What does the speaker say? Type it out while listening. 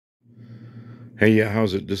Hey, yeah,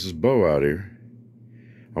 how's it? This is Bo out here.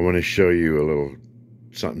 I want to show you a little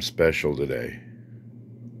something special today.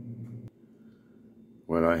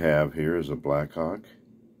 What I have here is a Blackhawk,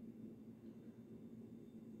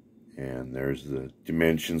 and there's the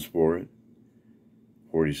dimensions for it.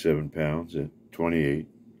 47 pounds at 28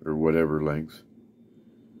 or whatever length.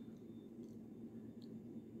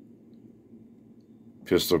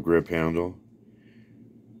 Pistol grip handle.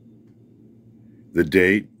 The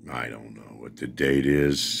date, I don't know what the date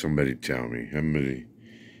is. Somebody tell me. How many?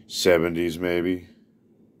 70s maybe.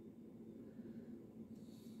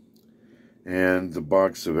 And the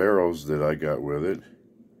box of arrows that I got with it,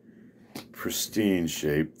 pristine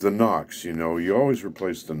shape. The nocks, you know, you always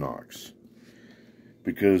replace the nocks,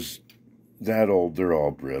 because they're all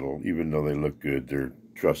brittle. Even though they look good,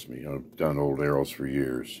 trust me, I've done old arrows for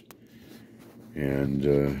years. And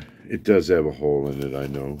it does have a hole in it, I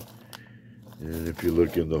know. And if you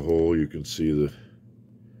look in the hole, you can see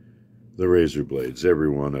the razor blades. Every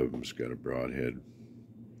one of them's got a broadhead.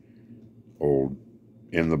 Old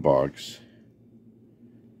in the box.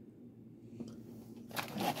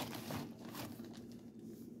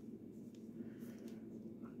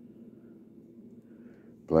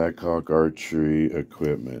 Blackhawk archery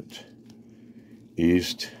equipment.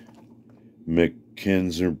 East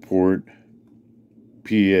McKensport,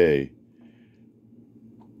 PA.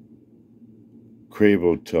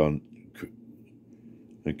 Craboton.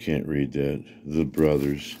 I can't read that. The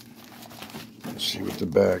brothers. Let's see what the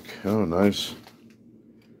back. Oh, nice.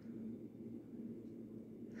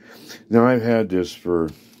 Now, I've had this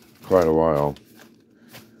for quite a while.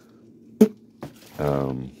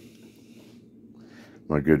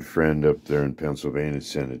 My good friend up there in Pennsylvania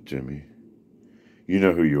sent it to me. You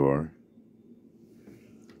know who you are.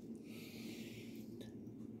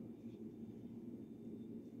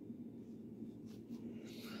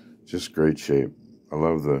 Just great shape. I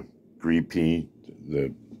love the green pea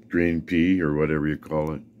or whatever you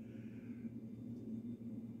call it.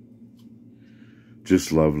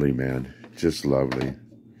 Just lovely, man. Just lovely.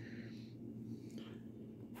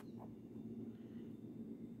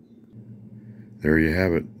 There you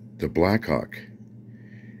have it, the Blackhawk,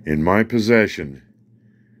 in my possession,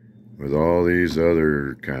 with all these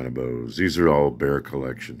other kind of bows. These are all bear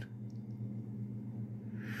collection.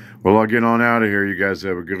 Well, I'll get on out of here. You guys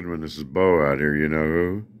have a good one. This is Bo out here, you know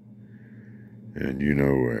who, and you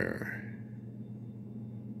know where.